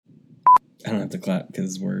I don't have to clap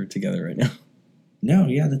because we're together right now. No,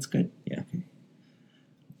 yeah, that's good. Yeah.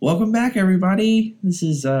 Welcome back, everybody. This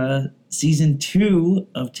is season 2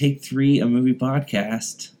 of Take 3, a movie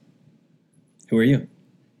podcast. Who are you?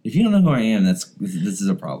 If you don't know who I am, this is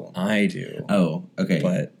a problem. I do. Oh, okay.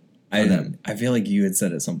 But I feel like you had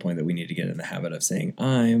said at some point that we need to get in the habit of saying,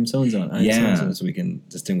 I'm so-and-so, and I'm so-and-so, so we can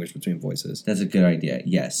distinguish between voices. That's a good idea.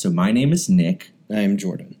 Yes. So my name is Nick. I'm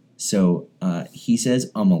Jordan. So he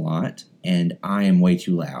says a lot, and I am way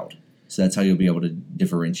too loud. So that's how you'll be able to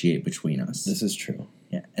differentiate between us. This is true.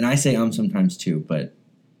 Yeah. And I say sometimes too, but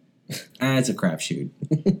it's a crapshoot.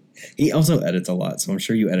 He also edits a lot, so I'm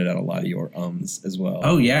sure you edit out a lot of your ums as well.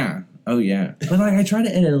 Oh, yeah. But I try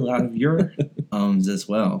to edit a lot of your as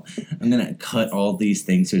well. I'm going to cut all these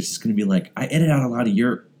things, so it's just going to be like, I edit out a lot of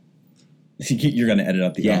your... You're going to edit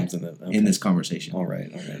out the ums in this conversation. All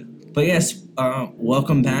right. But yes,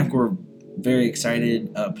 welcome back. We're very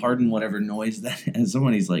excited. Pardon whatever noise that is.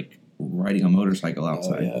 Somebody's like riding a motorcycle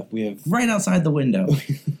outside. Oh, yeah. We have right outside the window.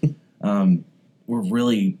 We're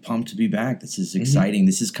really pumped to be back. This is exciting. Mm-hmm.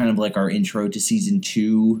 This is kind of like our intro to season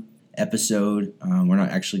 2 episode. We're not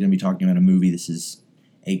actually going to be talking about a movie. This is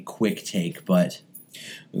a quick take, but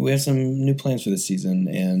we have some new plans for this season,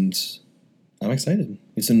 and I'm excited.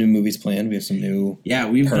 We have some new movies planned. We have some new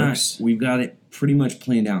perks. We've got it pretty much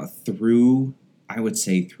planned out through, I would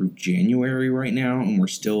say, through January right now, and we're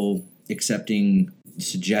still accepting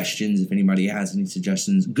suggestions. If anybody has any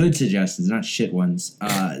suggestions, good suggestions, not shit ones,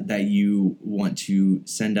 that you want to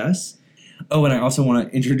send us. Oh, and I also want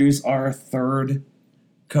to introduce our third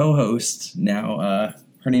co-host now.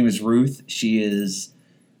 Her name is Ruth. She is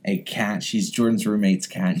a cat. She's Jordan's roommate's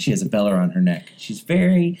cat, and she has a bell around her neck. She's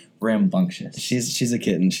very rambunctious. She's a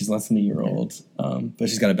kitten. She's less than a year old, but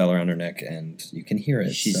she's got a bell around her neck, and you can hear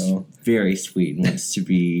it. She's very sweet and wants to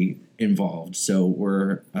be involved. So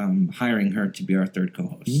we're hiring her to be our third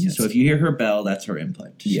co-host. Yes. So if you hear her bell, that's her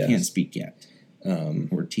input. She can't speak yet.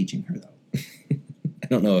 We're teaching her, though. I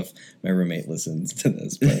don't know if my roommate listens to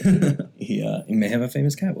this, but he may have a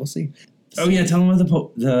famous cat. We'll see. Oh yeah, tell him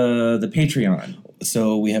about the Patreon.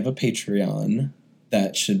 So we have a Patreon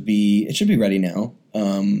that should be ready now.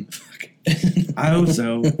 I hope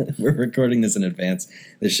so. We're recording this in advance.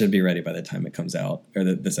 This should be ready by the time it comes out, or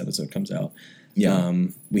this episode comes out. Yeah.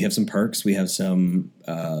 We have some perks. We have some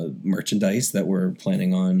merchandise that we're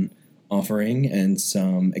planning on offering, and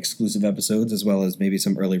some exclusive episodes, as well as maybe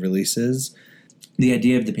some early releases. The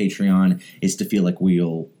idea of the Patreon is to feel like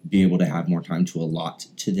we'll be able to have more time to allot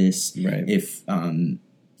to this. Right. If,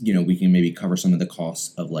 we can maybe cover some of the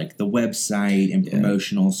costs of, like, the website and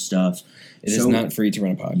promotional stuff. It is not free to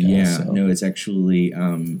run a podcast. Yeah, no, it's actually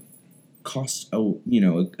costs,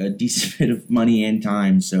 a decent bit of money and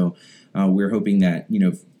time. So we're hoping that,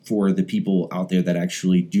 for the people out there that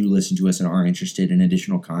actually do listen to us and are interested in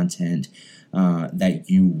additional content, that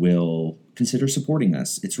you will consider supporting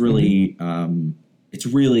us. It's really,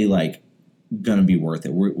 like gonna be worth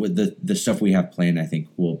it. The stuff we have planned, I think,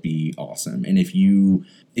 will be awesome. And if you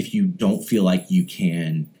don't feel like you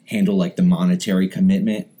can handle like the monetary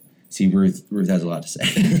commitment, see, Ruth has a lot to say.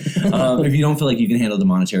 If you don't feel like you can handle the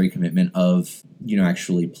monetary commitment of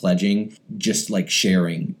actually pledging, just like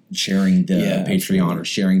sharing the Patreon or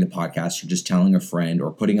sharing the podcast or just telling a friend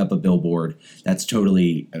or putting up a billboard, that's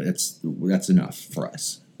enough for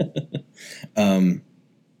us.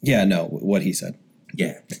 What he said.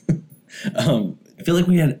 Yeah. I feel like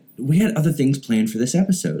we had other things planned for this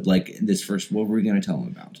episode. Like this first, what were we going to tell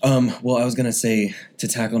them about? Well, I was going to say, to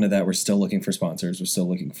tackle into that, we're still looking for sponsors. We're still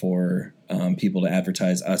looking for people to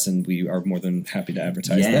advertise us, and we are more than happy to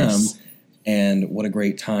advertise them. And what a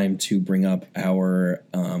great time to bring up our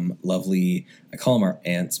lovely, I call them our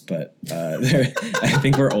aunts, but I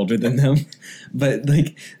think we're older than them. But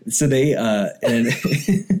so they, and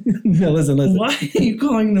no, listen. Why are you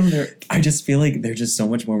calling them their? I just feel like they're just so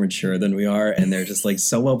much more mature than we are, and they're just like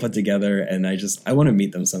so well put together. And I want to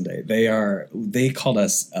meet them someday. They called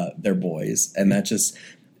us their boys, and that just,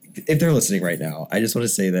 if they're listening right now, I just want to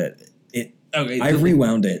say that I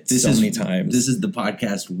rewound it many times. This is the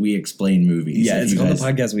podcast We Explain Movies. Yeah, it's called the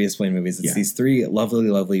podcast We Explain Movies. It's these 3 lovely,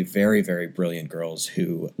 lovely, very, very brilliant girls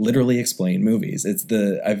who literally explain movies.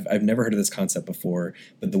 I've never heard of this concept before,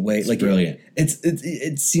 but the way it's brilliant.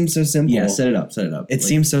 It seems so simple. Yeah, set it up. It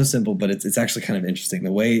seems so simple, but it's actually kind of interesting.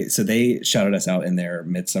 The way, so they shouted us out in their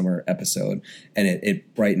Midsummer episode, and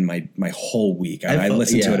it brightened my whole week. I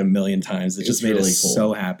listened to it a million times. It just made us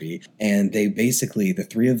so happy. And they basically, the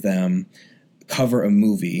 3 of them, cover a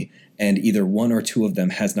movie, and either 1 or 2 of them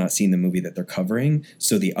has not seen the movie that they're covering,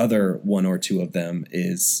 so the other 1 or 2 of them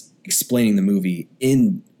is explaining the movie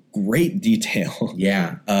in great detail.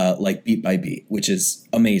 Yeah. Like beat by beat, which is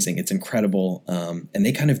amazing. It's incredible. And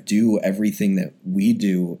they kind of do everything that we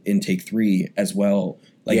do in Take 3 as well.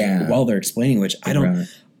 Like while they're explaining, which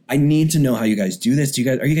I need to know how you guys do this.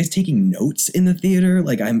 Are you guys taking notes in the theater?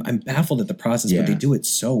 Like I'm baffled at the process, but they do it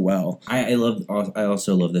so well. I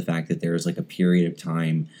also love the fact that there's like a period of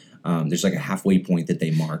time. There's like a halfway point that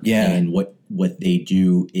they mark. Yeah. And what they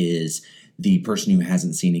do is the person who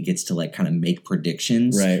hasn't seen it gets to like kind of make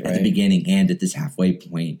predictions at the beginning and at this halfway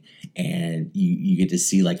point. And you get to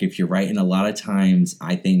see like if you're right. And a lot of times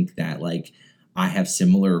I think that like I have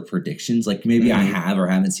similar predictions. Like maybe I have or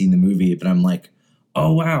haven't seen the movie, but I'm like,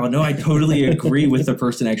 oh wow, no, I totally agree with the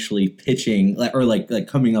person actually pitching or like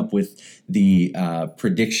coming up with the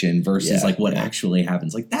prediction versus like what actually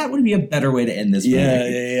happens. Like that would be a better way to end this movie.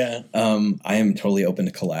 Yeah. I am totally open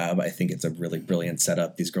to collab. I think it's a really brilliant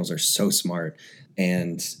setup. These girls are so smart.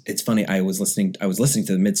 And it's funny, I was listening to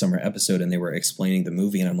the Midsommar episode and they were explaining the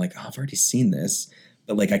movie and I'm like, oh, I've already seen this.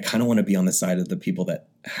 But like I kind of want to be on the side of the people that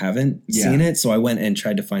haven't seen it. So I went and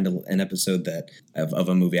tried to find an episode of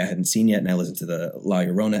a movie I hadn't seen yet. And I listened to the La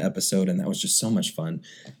Llorona episode and that was just so much fun.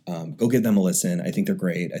 Go give them a listen. I think they're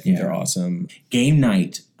great. I think they're awesome. Game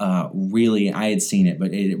Night, really, I had seen it,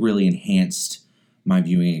 but it really enhanced my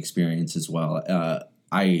viewing experience as well.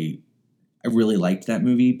 I really liked that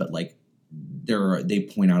movie, but like they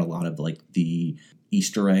point out a lot of like the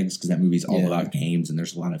Easter eggs because that movie's all about games and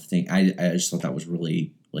there's a lot of things. I just thought that was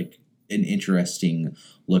really like an interesting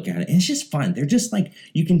look at it. And it's just fun. They're just like,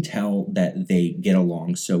 you can tell that they get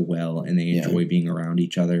along so well and they enjoy being around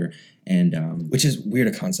each other. And which is weird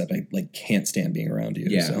a concept. I like can't stand being around you.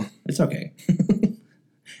 Yeah, so. It's okay.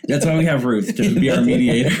 That's why we have Ruth to be our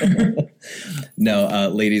mediator. No,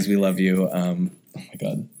 ladies, we love you. Oh my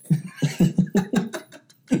God.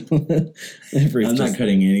 I'm not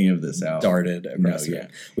cutting any of this out. Darted across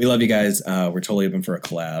We love you guys. We're totally open for a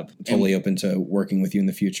collab. Totally open to working with you in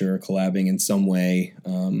the future, collabing in some way.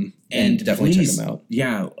 And definitely check them out.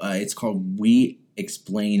 Yeah, it's called We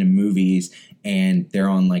Explain Movies, and they're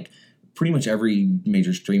on like pretty much every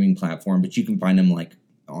major streaming platform. But you can find them like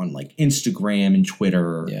on like Instagram and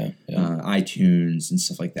Twitter, iTunes and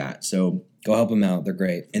stuff like that. So go help them out. They're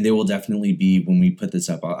great. And they will definitely be, when we put this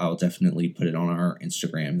up, I'll definitely put it on our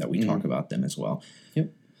Instagram that we talk about them as well.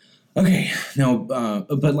 Yep. Okay. No,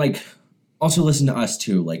 but like, also listen to us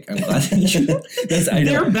too. Like, I'm glad that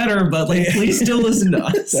they're better, but like, please still listen to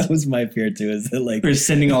us. That was my fear too, is that like... We're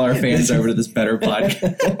sending all our fans over to this better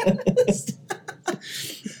podcast.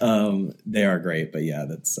 They are great, but yeah,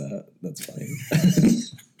 that's funny.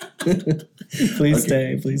 Please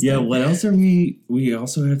stay. Yeah, what else are we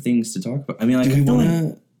also have things to talk about. I mean, like,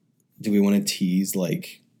 do we want to tease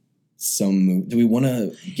like do we want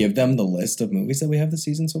to give them the list of movies that we have this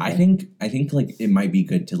season so far? I think like it might be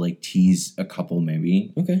good to like tease a couple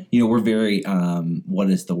maybe. Okay. You know, we're very what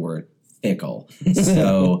is the word? Fickle.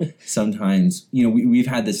 So sometimes, you know, we've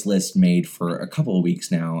had this list made for a couple of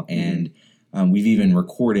weeks now, and we've even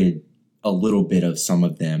recorded a little bit of some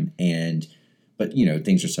of them, but you know,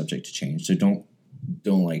 things are subject to change. So don't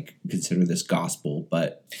like consider this gospel.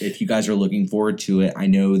 But if you guys are looking forward to it, I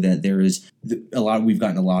know that there is we've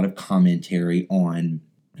gotten a lot of commentary on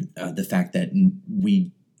the fact that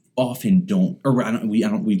we often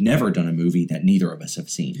we've never done a movie that neither of us have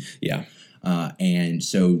seen. Yeah. And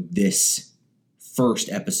so this first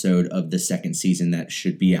episode of the second season that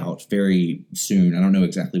should be out very soon. I don't know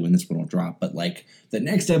exactly when this one will drop, but like the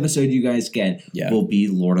next episode you guys get will be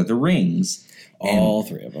Lord of the Rings. All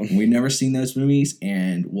three of them. We've never seen those movies,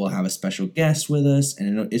 and we'll have a special guest with us,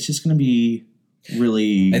 and it's just going to be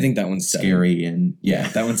really, I think that one's scary. And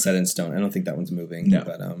that one's set in stone. I don't think that one's moving. No.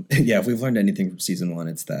 But if we've learned anything from season one,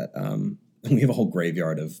 it's that we have a whole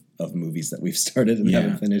graveyard of movies that we've started and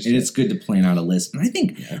haven't finished. And it's good to plan out a list. And I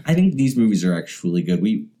think these movies are actually good.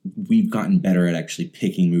 We've gotten better at actually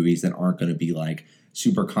picking movies that aren't going to be like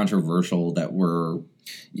super controversial, that were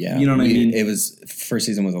you know what I mean? It was, first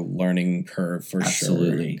season was a learning curve for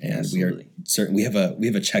sure. And we are certain we have a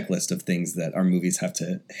checklist of things that our movies have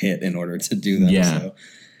to hit in order to do them. Yeah. So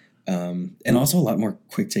and also a lot more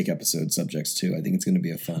quick take episode subjects too. I think it's going to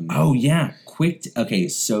be a fun. Oh yeah, okay,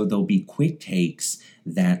 so there'll be quick takes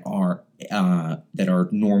that are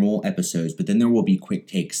normal episodes, but then there will be quick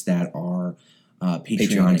takes that are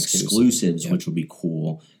Patreon exclusives, which will be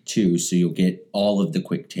cool too. So you'll get all of the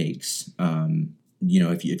quick takes. You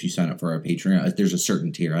know, if you sign up for our Patreon, there's a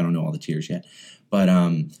certain tier. I don't know all the tiers yet, but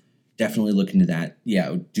definitely look into that.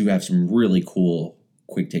 Yeah, do have some really cool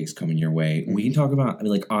quick takes coming your way. We can talk about, I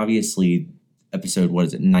mean, like, obviously episode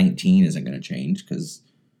 19 isn't going to change because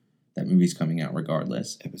That movie's coming out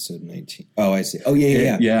regardless. Episode 19. Oh, I see. Oh,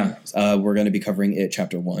 yeah. Yeah. We're going to be covering It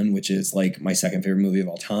Chapter 1, which is like my second favorite movie of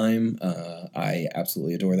all time. I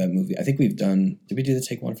absolutely adore that movie. I think we've done... Did we do the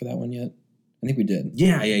take one for that one yet? I think we did.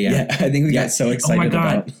 Yeah. I think we got so excited oh my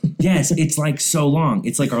God. about... Yes, it's like so long.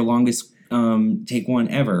 It's like our longest take one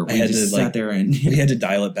ever. We just sat there and... we had to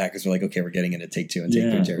dial it back because we're like, okay, we're getting into take two and take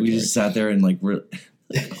three territory. We just sat there and like,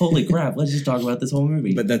 holy crap, let's just talk about this whole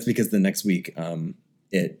movie. But that's because the next week...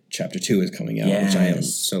 It Chapter 2 is coming out, which I am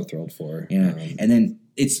so thrilled for. Yeah, and then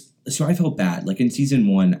so I felt bad. Like in season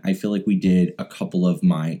 1, I feel like we did a couple of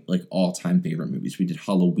my like all-time favorite movies. We did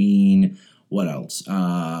Halloween. What else?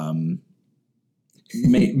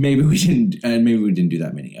 Maybe we didn't. Maybe we didn't do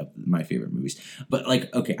that many of my favorite movies. But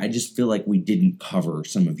like, okay, I just feel like we didn't cover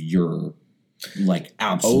some of your like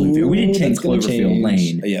absolute. favorite. We didn't take Cloverfield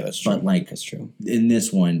Lane. Yeah, that's true. But like, that's true. In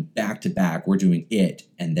this one, back to back, we're doing It,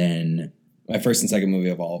 and then. My first and second movie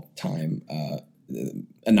of all time,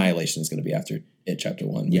 Annihilation, is going to be after It Chapter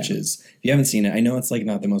 1, which is, if you haven't seen it, I know it's like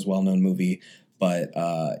not the most well-known movie, but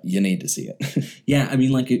you need to see it. Yeah, I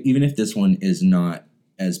mean, like, even if this one is not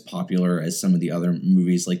as popular as some of the other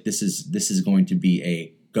movies, like, this is going to be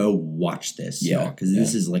a go watch this, because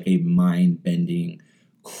this is like a mind-bending,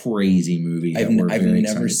 crazy movie. I've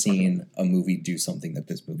never seen a movie do something that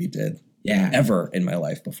this movie did ever in my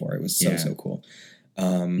life before. It was so cool.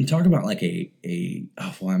 You talk about like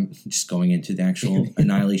I'm just going into the actual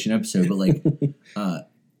Annihilation episode, but like,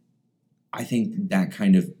 I think that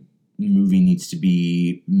kind of movie needs to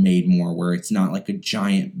be made more where it's not like a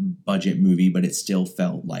giant budget movie, but it still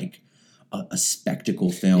felt like a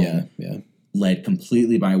spectacle film. Led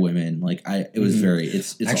completely by women. Like it was very,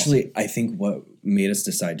 it's actually, awesome. I think what made us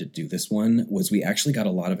decide to do this one was we actually got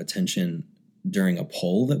a lot of attention during a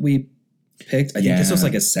poll that we picked. I think this was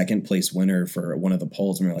like a second place winner for one of the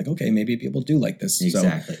polls, and we were like, okay, maybe people do like this.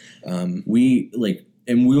 Exactly. So, we like,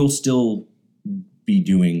 and we'll still be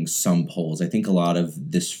doing some polls. I think a lot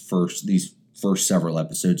of these first several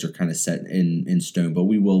episodes are kind of set in stone, but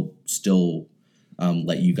we will still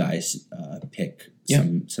let you guys pick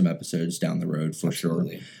some episodes down the road for sure.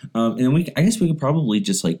 And then I guess we could probably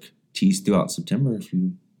just like tease throughout September if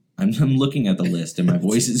you. I'm looking at the list and my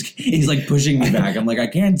voice he's like pushing me back. I'm like, I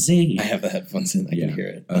can't see. I have the headphones in. I can hear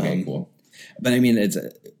it. Okay, cool. But I mean,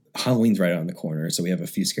 Halloween's right around the corner, so we have a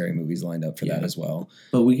few scary movies lined up for that as well.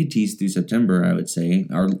 But we could tease through September, I would say.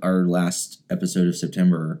 Our last episode of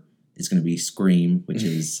September is going to be Scream, which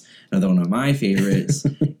is another one of my favorites.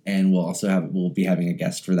 And we'll be having a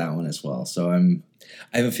guest for that one as well. So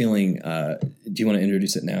I have a feeling, do you want to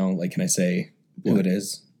introduce it now? Like, can I say who it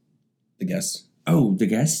is? The guest? Oh, the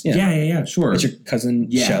guest? Yeah, sure. It's your cousin,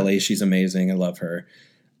 Shelley. She's amazing. I love her.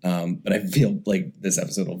 But I feel like this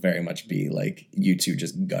episode will very much be like you two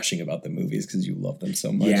just gushing about the movies because you love them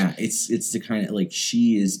so much. Yeah, it's the kind of like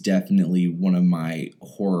she is definitely one of my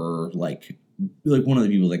horror like one of the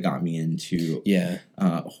people that got me into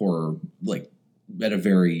horror like at a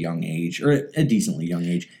very young age or a decently young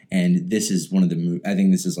age, and this is one of the I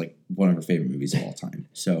think this is like one of her favorite movies of all time.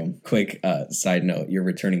 So quick side note, you're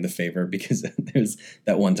returning the favor because there's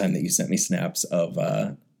that one time that you sent me snaps of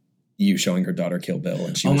you showing her daughter Kill Bill,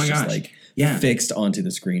 and she was just like fixed onto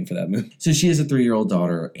the screen for that movie. So she has a 3-year-old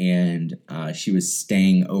daughter, and she was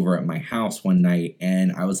staying over at my house one night,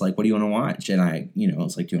 and I was like, what do you want to watch? And I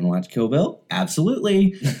was like, do you want to watch Kill Bill?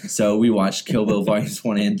 Absolutely. So we watched Kill Bill Volumes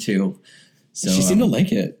 1 and 2. So she seemed to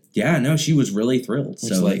like it. Yeah, no, she was really thrilled.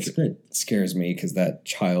 Which, so like, it's good. Scares me because that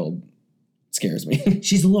child scares me.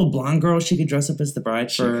 She's a little blonde girl. She could dress up as the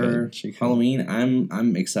bride for Halloween.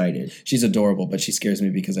 I'm excited. She's adorable, but she scares me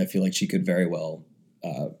because I feel like she could very well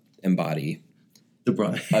embody the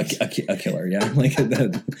bride, a killer. Yeah, like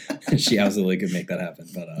that. She absolutely could make that happen.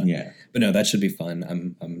 But but no, that should be fun.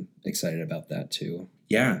 I'm excited about that too.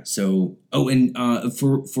 Yeah. So, and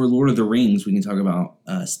for Lord of the Rings, we can talk about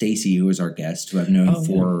Stacy, who is our guest, who I've known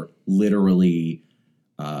for literally,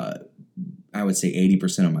 I would say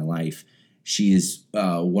 80% of my life. She is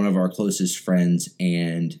one of our closest friends,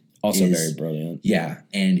 and also very brilliant. Yeah,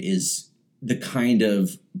 and is the kind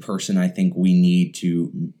of person I think we need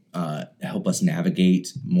to help us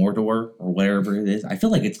navigate Mordor or whatever it is. I feel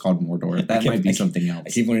like it's called Mordor. That might be something else. I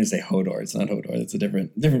keep wanting to say Hodor. It's not Hodor. It's a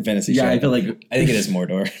different fantasy show. Yeah, I feel like I think it is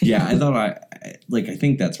Mordor. Yeah, I thought I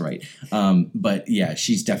think that's right. But yeah,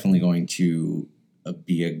 she's definitely going to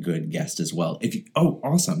be a good guest as well.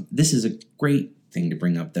 Awesome! This is a great thing to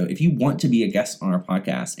bring up though. If you want to be a guest on our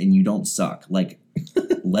podcast and you don't suck, like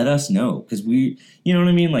let us know, because we, you know what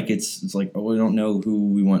I mean? Like it's like, we don't know who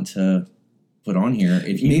we want to put on here.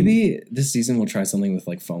 If maybe this season we'll try something with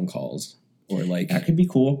like phone calls or like that could be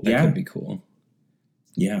cool. That could be cool.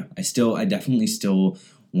 Yeah, I definitely still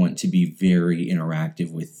want to be very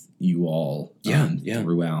interactive with you all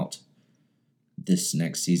throughout this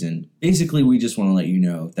next season. Basically, we just want to let you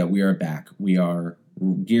know that we are back. We are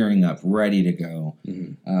gearing up, ready to go.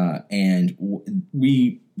 And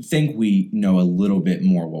we think we know a little bit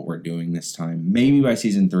more what we're doing this time. Maybe by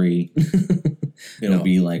season 3, it'll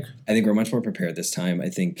be like... I think we're much more prepared this time. I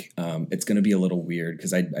think it's going to be a little weird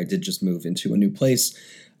because I did just move into a new place.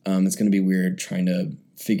 It's going to be weird trying to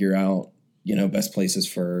figure out, best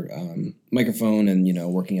places for microphone and,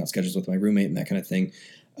 working out schedules with my roommate and that kind of thing.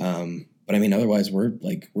 But I mean, otherwise we're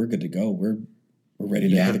good to go. We're ready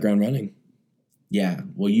to hit the ground running. Yeah.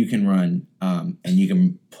 Well, you can run, and you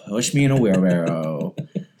can push me in a wheelbarrow.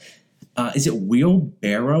 Is it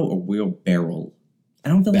wheelbarrow or wheelbarrel? I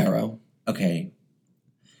don't feel barrow. Okay.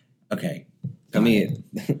 I mean,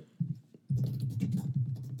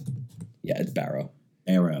 yeah, it's barrow.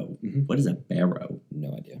 Barrow. Mm-hmm. What is a barrow?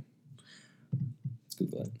 No idea. Let's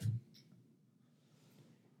Google it.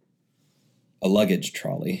 A luggage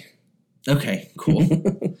trolley. Okay, cool.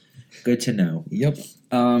 Good to know. Yep.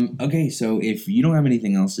 Okay, so if you don't have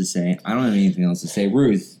anything else to say, I don't have anything else to say.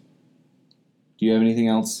 Ruth, do you have anything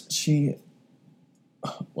else?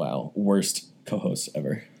 Wow, worst co-host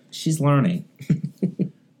ever. She's learning.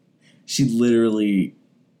 She literally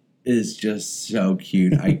is just so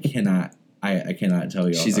cute. I cannot tell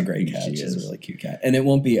you. She's a great cat. She's a really cute cat. And it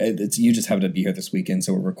won't be, you just happen to be here this weekend,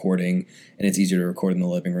 so we're recording, and it's easier to record in the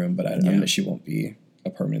living room, but I know she won't be a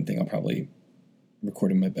permanent thing. I'll probably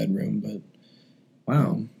record in my bedroom, but...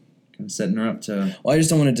 Wow. Kind of setting her up to... Well, I just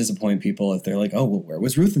don't want to disappoint people if they're like, oh, well, where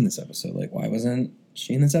was Ruth in this episode? Like, why wasn't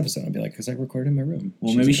she in this episode? I'll be like, because I recorded in my room.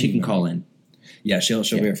 Well, maybe she can call in. Yeah, she'll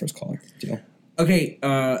be our first caller. Deal. Okay,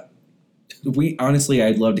 we honestly,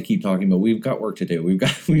 I'd love to keep talking, but we've got work to do. We've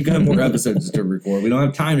got more episodes to record. We don't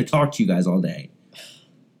have time to talk to you guys all day.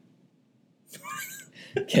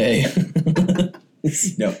 Okay.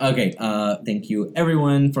 No. Okay. Thank you,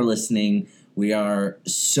 everyone, for listening. We are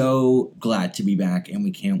so glad to be back, and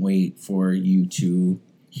we can't wait for you to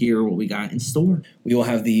hear what we got in store. We will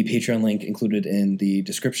have the Patreon link included in the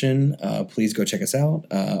description. Please go check us out.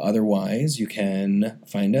 Otherwise, you can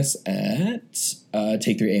find us at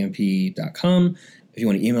take3amp.com. If you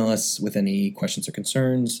want to email us with any questions or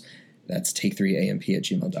concerns, that's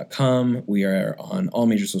take3amp@gmail.com. We are on all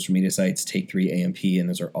major social media sites, take3amp, and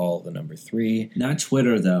those are all the number 3. Not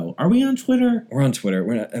Twitter, though. Are we on Twitter? We're on Twitter.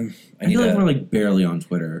 We're not. I feel like we're like barely on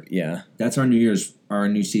Twitter. Yeah, that's our new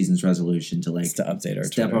season's resolution to update our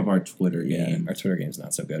step Twitter. Up our Twitter game. Our Twitter game's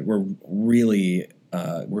not so good. We're really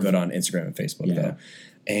good on Instagram and Facebook though.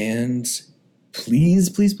 And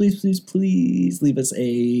please leave us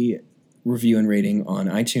a review and rating on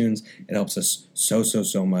iTunes. It helps us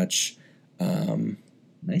so much.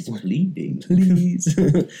 Nice pleading. Please.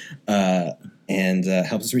 And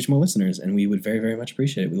helps us reach more listeners, and we would very, very much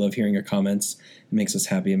appreciate it. We love hearing your comments. It makes us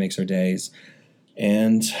happy. It makes our days.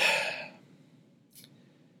 And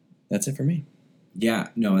that's it for me. Yeah,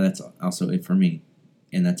 no, that's also it for me.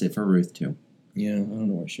 And that's it for Ruth, too. Yeah, I don't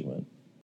know where she went.